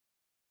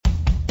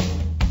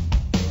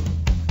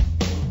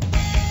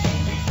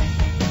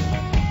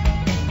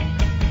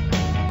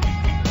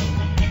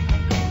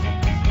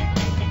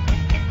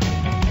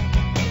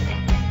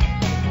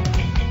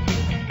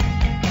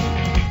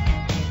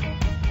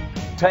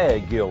Thea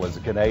Gill is a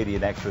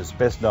Canadian actress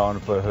best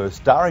known for her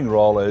starring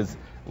role as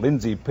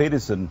Lindsay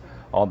Peterson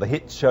on the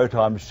hit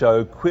Showtime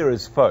show Queer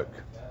as Folk.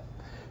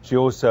 She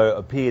also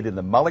appeared in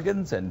The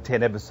Mulligans and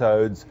 10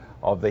 episodes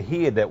of the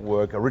Here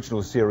Network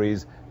original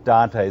series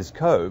Dante's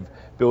Cove,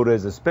 billed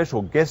as a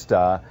special guest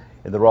star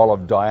in the role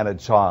of Diana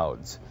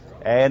Childs.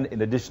 And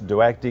in addition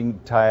to acting,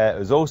 Thea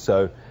is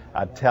also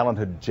a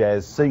talented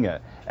jazz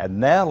singer and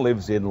now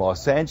lives in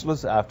Los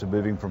Angeles after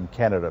moving from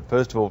Canada.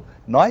 First of all,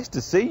 nice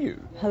to see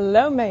you.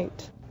 Hello,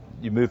 mate.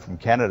 You moved from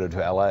Canada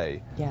to LA.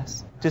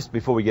 Yes. Just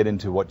before we get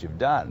into what you've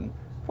done,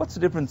 what's the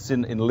difference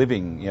in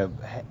living? You know,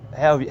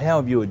 how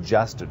have you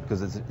adjusted?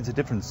 Because it's a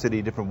different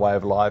city, different way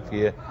of life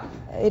here.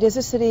 It is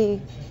a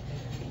city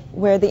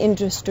where the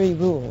industry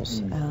rules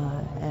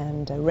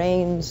and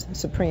reigns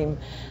supreme.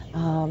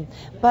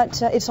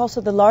 But it's also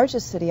the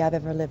largest city I've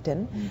ever lived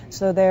in.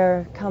 So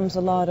there comes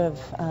a lot of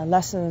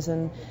lessons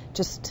in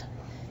just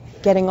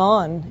getting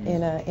on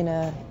in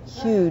a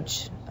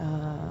huge,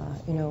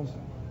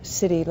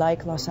 city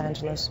like Los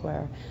Angeles,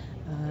 where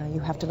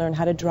you have to learn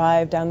how to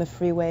drive down the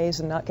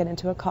freeways and not get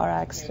into a car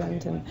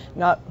accident and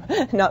not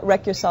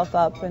wreck yourself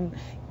up and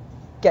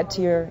get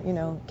to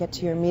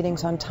your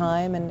meetings on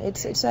time. And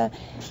it's a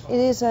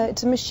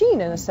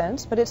machine in a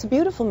sense, but it's a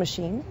beautiful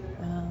machine.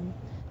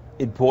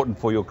 Important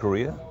for your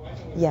career?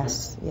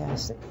 Yes.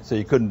 So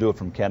you couldn't do it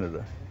from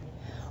Canada?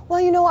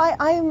 Well,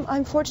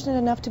 I'm fortunate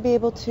enough to be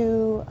able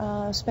to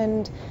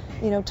spend,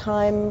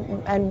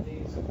 time and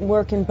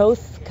work in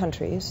both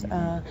countries.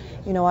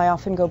 I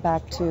often go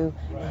back to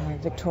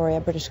Victoria,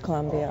 British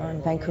Columbia,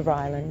 and Vancouver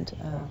Island,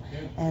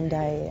 and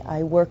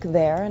I work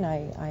there, and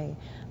I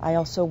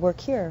also work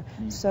here.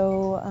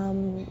 So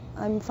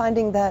I'm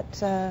finding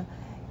that, as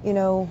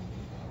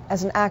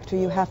an actor,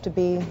 you have to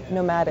be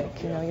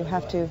nomadic.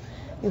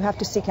 You have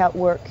to seek out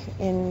work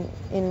in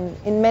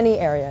many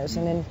areas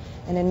and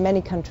in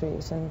many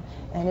countries, and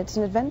it's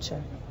an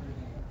adventure.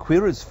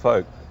 Queer as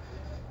Folk,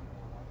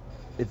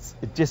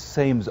 it just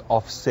seems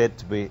offset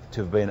to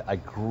have been a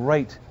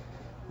great,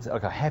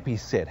 like a happy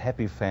set,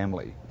 happy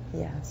family.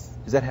 Yes.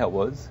 Is that how it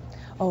was?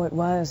 Oh, it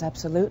was,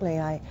 absolutely.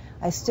 I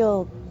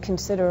still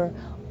consider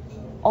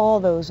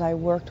all those I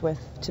worked with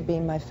to be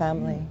my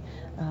family,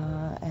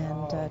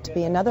 and to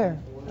be another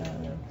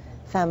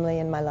family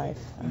in my life.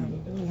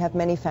 We have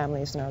many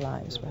families in our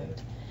lives,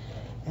 right?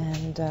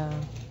 And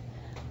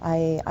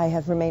I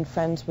have remained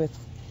friends with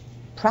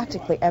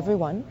practically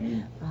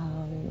everyone,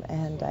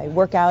 and I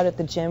work out at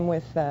the gym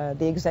with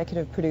the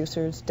executive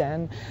producers,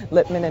 Dan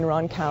Littman and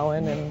Ron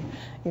Cowan,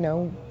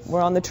 and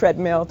we're on the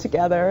treadmill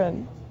together,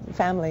 and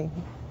family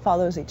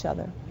follows each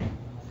other.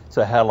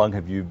 So how long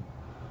have you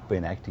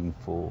been acting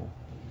for?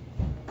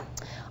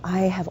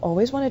 I have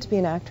always wanted to be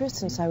an actress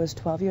since I was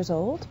 12 years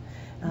old,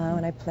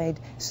 when I played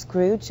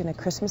Scrooge in A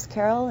Christmas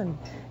Carol and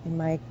in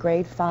my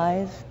grade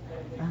 5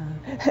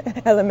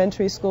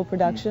 elementary school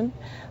production.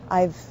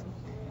 I've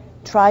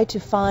tried to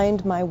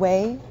find my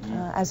way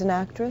as an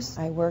actress.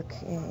 I work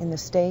in the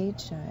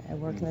stage, I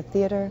work in the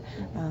theater,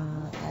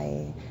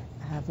 I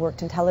have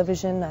worked in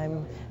television,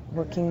 I'm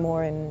working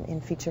more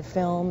in feature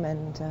film,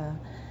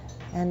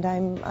 and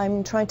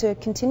I'm trying to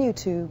continue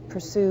to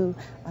pursue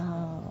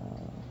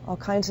all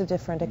kinds of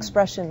different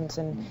expressions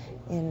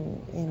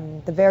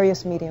in the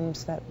various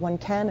mediums that one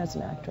can as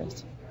an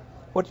actress.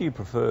 What do you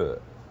prefer,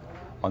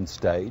 on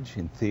stage,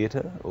 in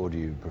theatre, or do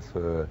you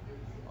prefer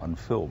on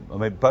film? I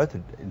mean, both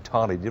are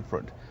entirely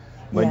different.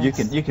 I mean,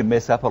 Yes. you can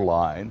mess up a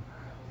line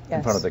in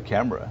Yes. front of the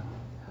camera.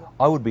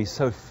 I would be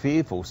so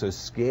fearful, so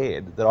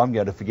scared that I'm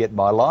going to forget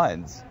my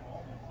lines.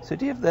 So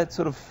do you have that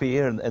sort of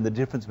fear and the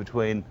difference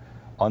between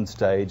on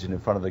stage and in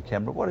front of the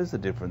camera? What is the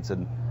difference,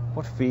 and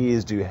what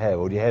fears do you have?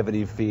 Or do you have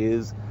any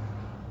fears,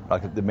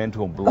 like the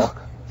mental block?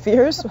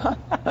 Fears?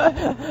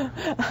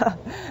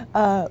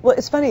 Well,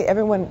 it's funny,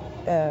 everyone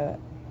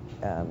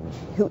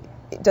who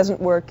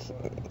doesn't work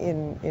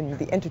in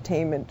the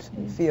entertainment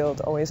field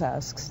always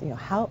asks,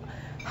 how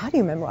do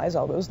you memorize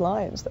all those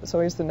lines? That's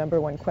always the number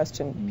one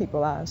question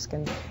people ask,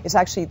 and it's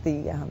actually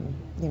the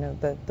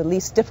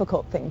least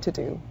difficult thing to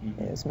do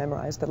is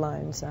memorize the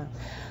lines.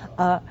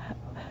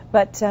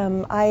 But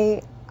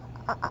I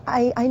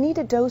need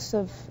a dose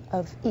of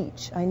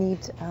each. I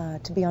need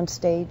to be on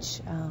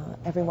stage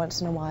every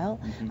once in a while.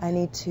 I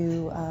need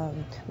to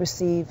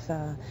receive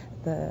the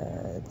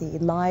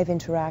live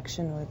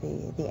interaction, or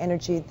the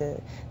energy,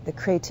 the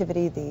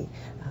creativity, the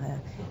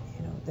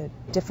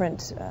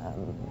different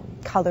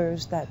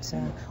colors that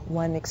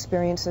one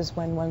experiences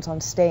when one's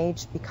on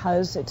stage,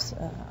 because it's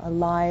a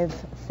live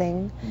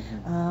thing.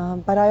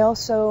 But I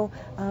also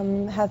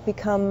have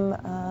become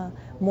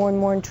more and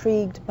more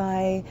intrigued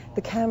by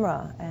the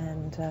camera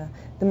and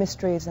the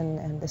mysteries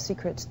and the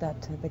secrets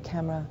that the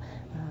camera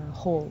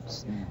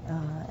holds,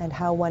 and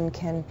how one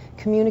can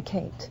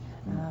communicate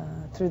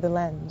through the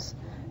lens.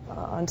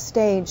 On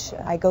stage,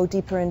 I go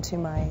deeper into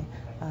my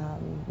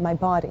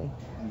body,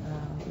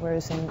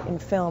 whereas in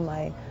film,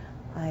 I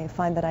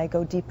find that I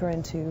go deeper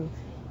into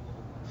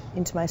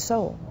my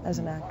soul as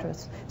an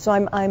actress. So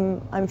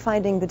I'm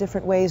finding the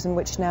different ways in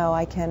which now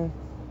I can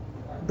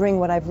bring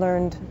what I've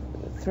learned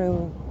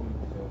through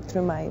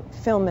my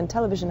film and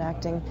television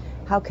acting,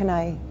 how can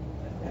I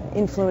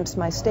influence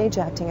my stage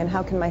acting, and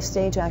how can my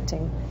stage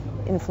acting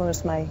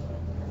influence my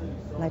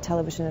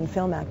television and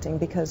film acting,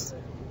 because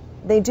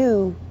they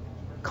do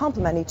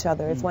complement each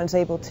other if one's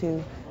able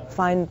to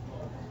find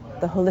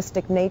the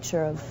holistic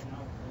nature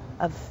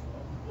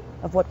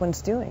of what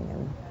one's doing.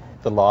 And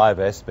the live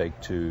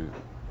aspect to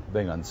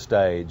being on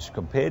stage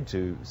compared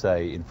to,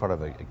 say, in front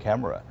of a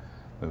camera.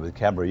 I mean, with a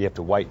camera you have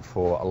to wait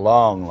for a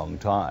long, long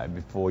time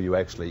before you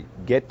actually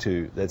get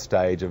to that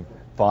stage of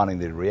finding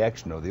the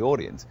reaction of the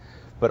audience.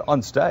 But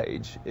on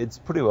stage, it's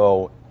pretty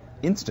well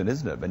instant,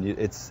 isn't it? And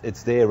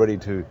it's there ready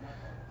to,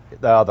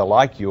 they either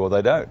like you or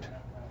they don't.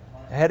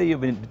 How do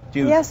you,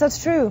 Yes,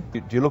 that's true.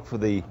 Do you look for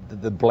the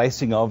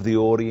blessing of the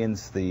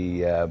audience,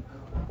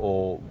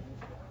 or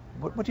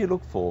what do you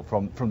look for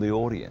from the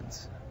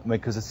audience? I mean,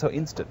 because it's so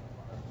instant.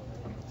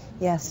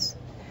 Yes.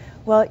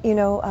 Well, you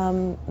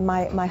know,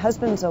 my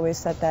husband's always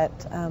said that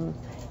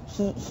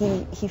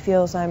he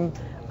feels I'm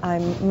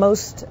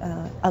most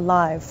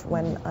alive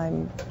when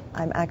I'm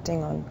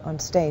acting on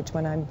stage,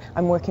 when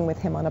I'm working with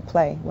him on a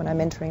play, when I'm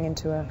entering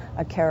into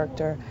a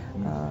character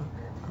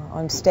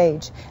on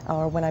stage,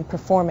 or when I'm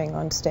performing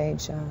on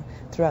stage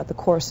throughout the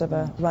course of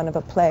a run of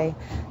a play.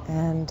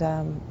 And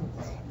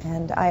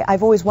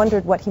I've always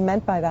wondered what he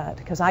meant by that,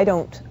 because I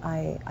don't,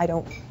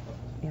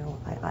 you know,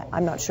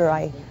 I'm not sure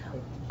I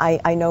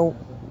know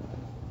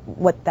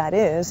what that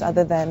is,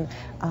 other than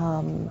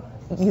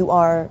you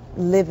are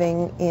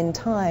living in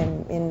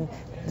time, in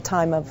the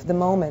time of the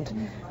moment.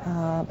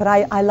 But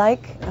I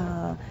like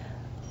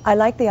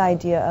the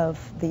idea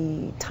of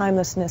the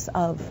timelessness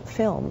of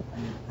film,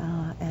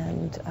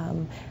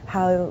 and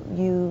how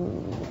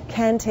you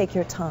can take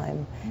your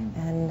time,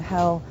 and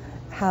how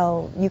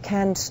you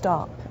can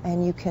stop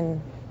and you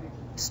can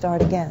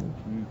start again,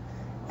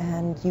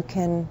 and you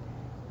can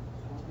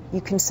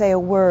say a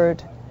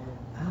word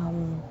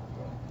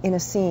in a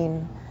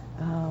scene,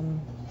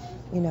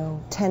 you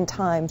know, 10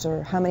 times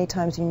or how many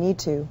times you need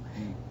to,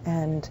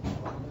 and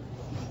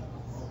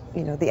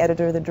you know, the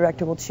editor or the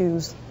director will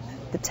choose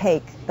the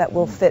take that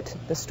will fit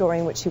the story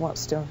in which she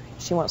wants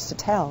to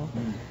tell.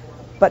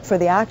 But for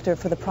the actor,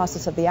 for the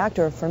process of the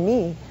actor, or for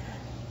me,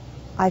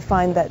 I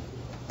find that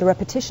the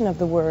repetition of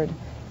the word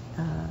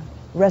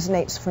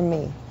resonates for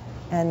me,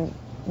 and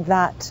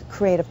that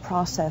creative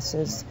process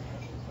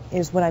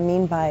is what I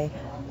mean by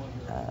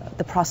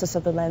the process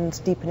of the lens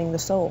deepening the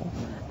soul.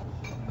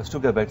 I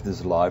still go back to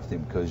this live thing,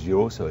 because you're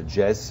also a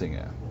jazz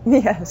singer.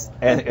 Yes.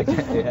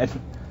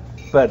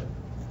 But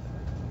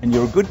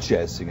you're a good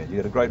jazz singer. You've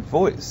got a great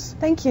voice.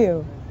 Thank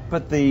you.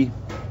 But the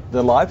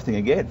live thing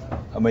again,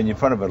 I mean, you're in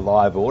front of a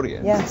live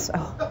audience. Yes.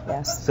 Oh,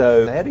 yes.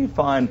 So how do you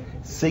find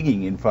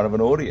singing in front of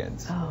an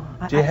audience?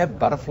 Do you have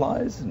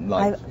butterflies? And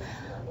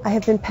I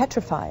have been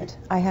petrified.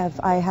 I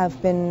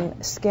have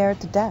been scared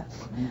to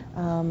death.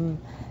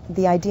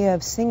 The idea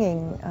of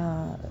singing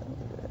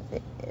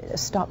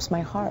stops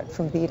my heart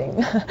from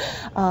beating.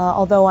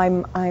 Although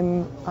I'm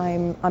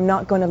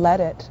not going to let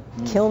it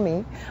kill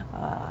me,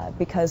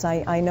 because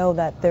I know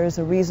that there's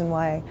a reason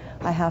why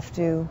I have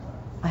to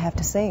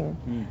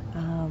sing.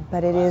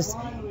 But it is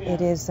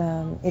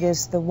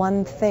the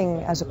one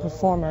thing as a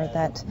performer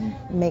that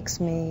makes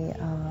me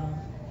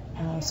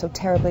so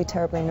terribly,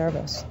 terribly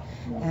nervous.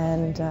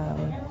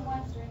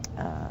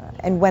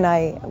 And when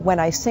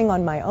I sing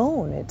on my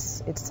own,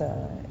 it's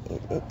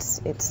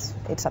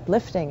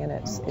uplifting, and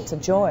it's a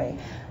joy.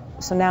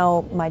 So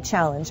now my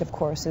challenge, of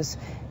course, is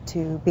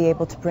to be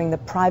able to bring the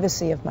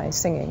privacy of my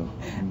singing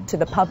to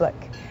the public,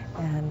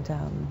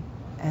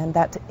 and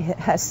that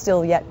has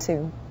still yet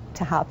to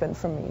happen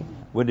for me.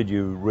 When did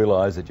you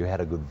realise that you had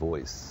a good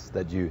voice?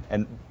 That you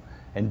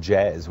and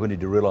jazz? When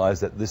did you realise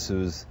that this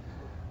was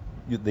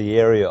the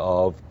area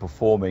of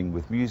performing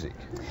with music?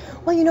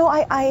 Well, you know,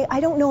 I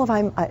don't know if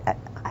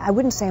I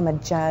wouldn't say I'm a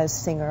jazz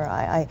singer.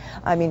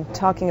 I mean,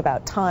 talking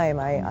about time,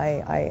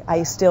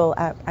 I still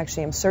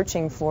actually am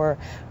searching for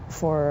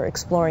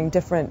exploring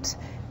different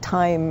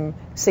time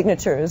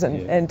signatures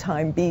and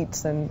time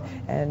beats, and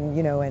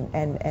you know,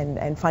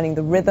 and finding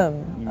the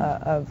rhythm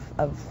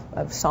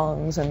of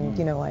songs, and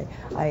you know,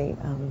 I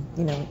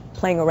you know,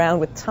 playing around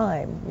with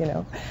time, you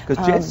know.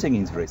 Because jazz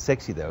singing is very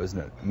sexy, though, isn't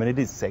it? I mean, it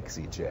is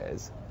sexy,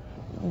 jazz.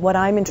 What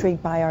I'm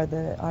intrigued by are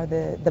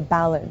the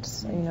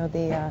ballads, you know,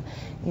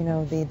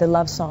 the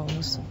love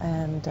songs,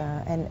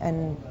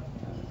 and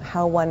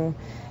how one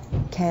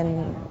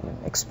can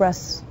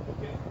express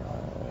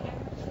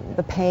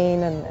the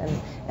pain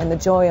and the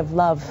joy of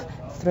love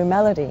through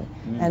melody,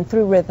 and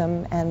through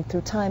rhythm, and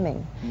through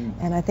timing.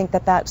 And I think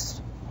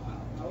that's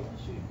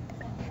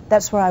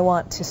where I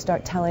want to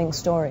start telling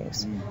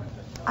stories.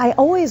 I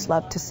always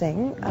loved to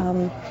sing,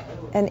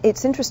 and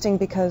it's interesting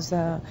because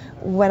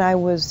when I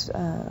was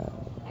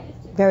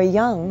very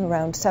young,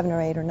 around 7 or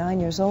 8 or 9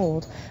 years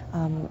old,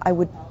 I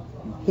would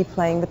be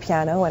playing the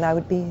piano, and I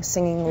would be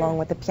singing along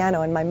with the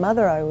piano, and my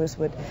mother always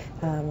would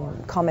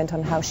comment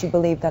on how she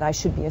believed that I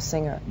should be a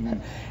singer.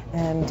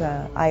 And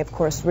I, of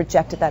course,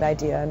 rejected that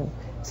idea and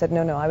said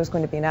no, I was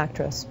going to be an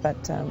actress.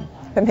 But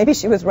But maybe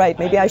she was right.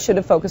 Maybe I should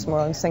have focused more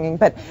on singing.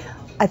 But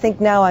I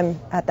think now I'm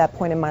at that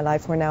point in my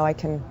life where now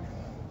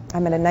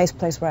I'm in a nice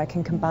place where I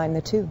can combine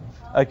the two.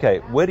 Okay,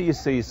 where do you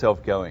see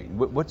yourself going?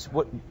 What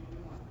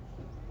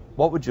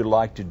would you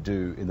like to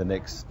do in the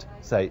next,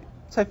 say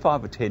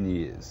 5 or 10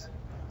 years?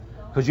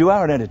 Because you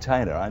are an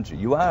entertainer, aren't you?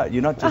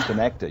 You're not just an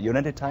actor, you're an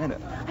entertainer.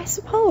 I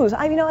suppose.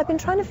 I've been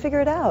trying to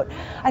figure it out.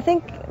 I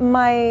think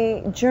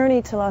my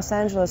journey to Los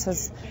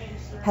Angeles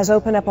has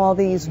opened up all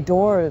these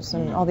doors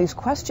and all these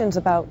questions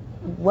about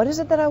what is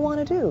it that I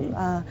want to do.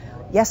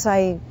 Yes,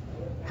 I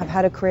have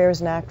had a career as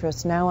an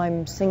actress. Now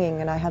I'm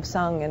singing, and I have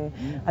sung,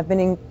 and I've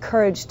been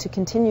encouraged to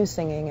continue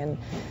singing. And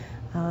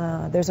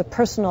there's a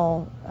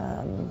personal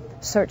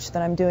search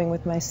that I'm doing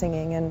with my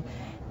singing, and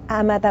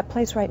I'm at that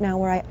place right now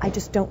where I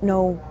just don't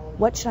know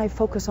what should I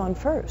focus on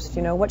first.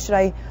 What should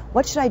I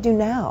do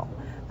now?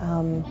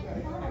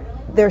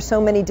 There are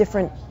so many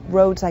different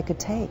roads I could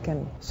take,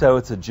 and so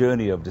it's a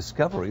journey of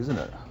discovery, isn't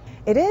it?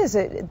 It is.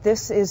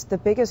 This is the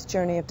biggest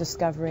journey of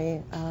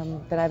discovery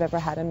that I've ever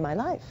had in my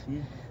life.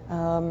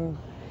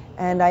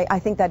 And I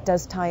think that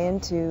does tie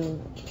into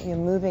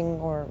moving,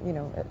 or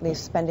at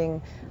least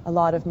spending a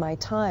lot of my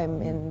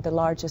time in the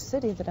largest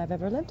city that I've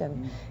ever lived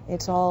in.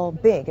 It's all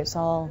big, it's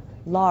all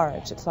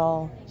large, it's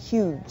all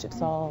huge,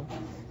 it's all...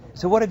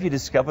 So what have you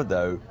discovered,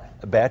 though,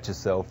 about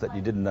yourself that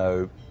you didn't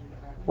know?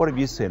 What have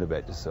you seen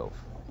about yourself?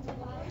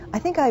 I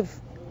think I've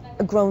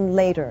grown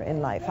later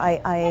in life.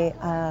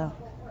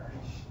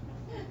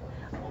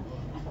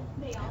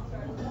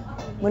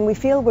 When we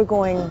feel we're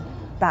going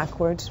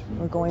backwards,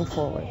 we're going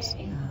forwards.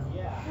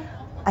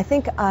 I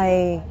think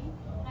I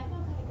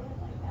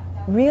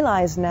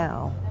realize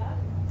now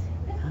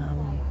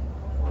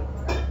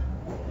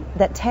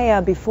that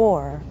Thea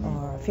before,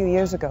 or a few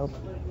years ago,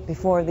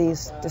 before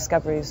these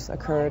discoveries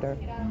occurred or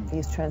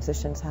these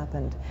transitions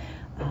happened,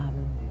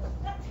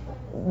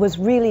 was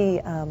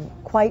really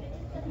quite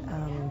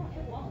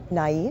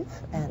naive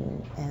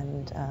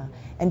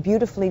and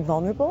beautifully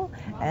vulnerable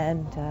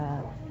and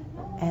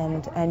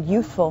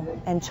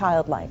youthful and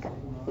childlike.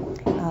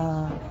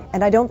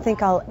 And I don't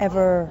think I'll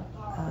ever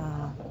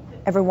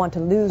want to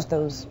lose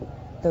those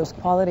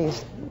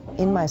qualities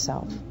in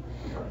myself.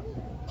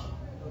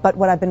 But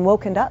what I've been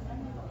woken up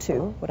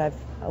to, what I've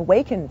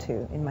awakened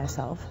to in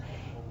myself,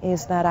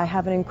 is that I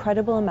have an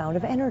incredible amount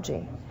of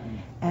energy,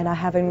 and I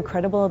have an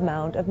incredible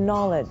amount of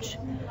knowledge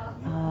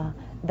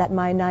that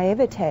my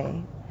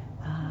naivete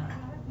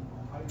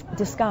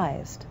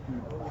disguised.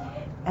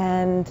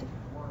 And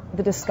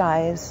the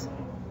disguise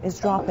is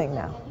dropping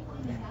now.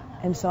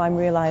 And so I'm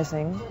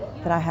realizing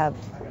that I have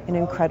an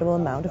incredible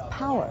amount of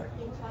power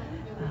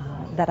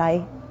that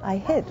I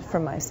hid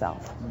from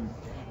myself.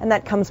 And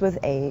that comes with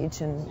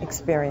age and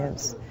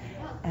experience.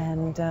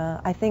 And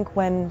I think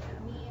when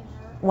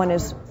one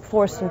is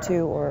forced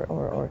into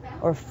or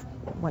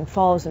one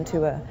falls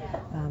into an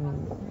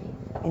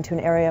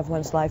area of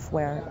one's life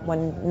where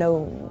one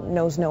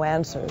knows no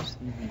answers,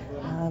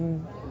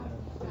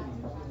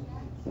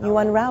 you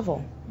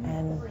unravel,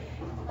 and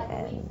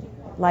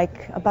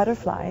like a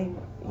butterfly,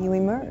 you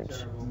emerge.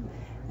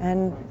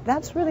 And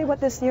that's really what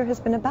this year has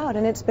been about,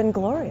 and it's been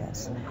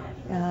glorious.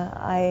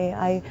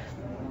 I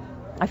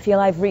feel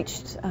I've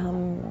reached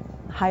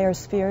higher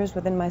spheres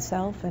within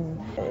myself, and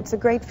it's a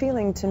great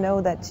feeling to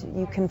know that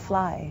you can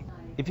fly.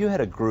 If you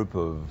had a group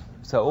of,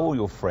 so all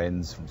your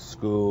friends from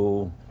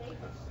school,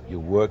 your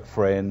work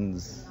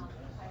friends,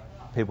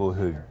 people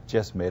who've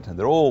just met, and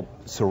they're all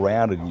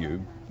surrounding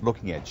you,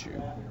 looking at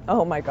you.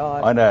 Oh my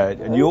God! I know,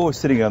 and you're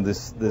sitting on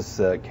this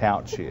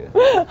couch here,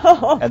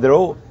 and they're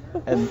all,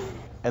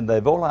 and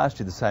they've all asked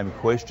you the same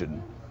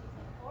question.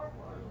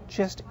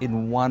 Just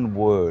in one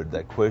word,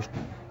 that question: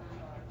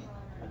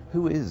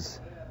 who is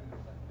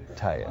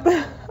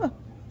Thea?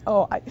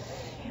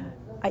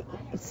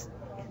 It's,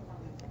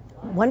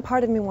 one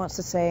part of me wants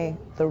to say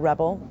the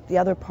rebel, the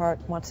other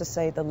part wants to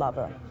say the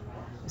lover.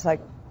 It's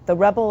like the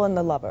rebel and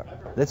the lover.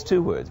 That's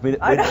two words. We need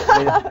one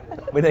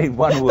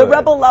word. The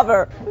rebel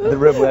lover. The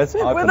rebel. That's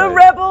with a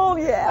rebel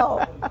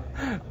yell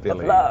of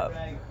love.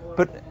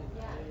 But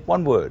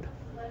one word.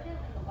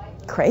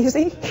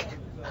 Crazy.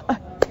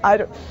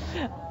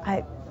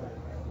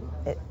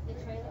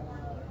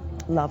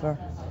 Lover.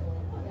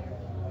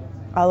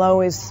 I'll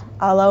always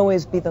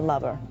be the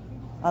lover.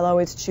 I'll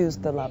always choose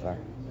the lover.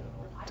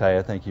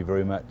 Thea, thank you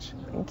very much.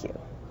 Thank you.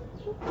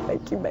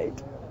 Thank you,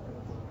 mate.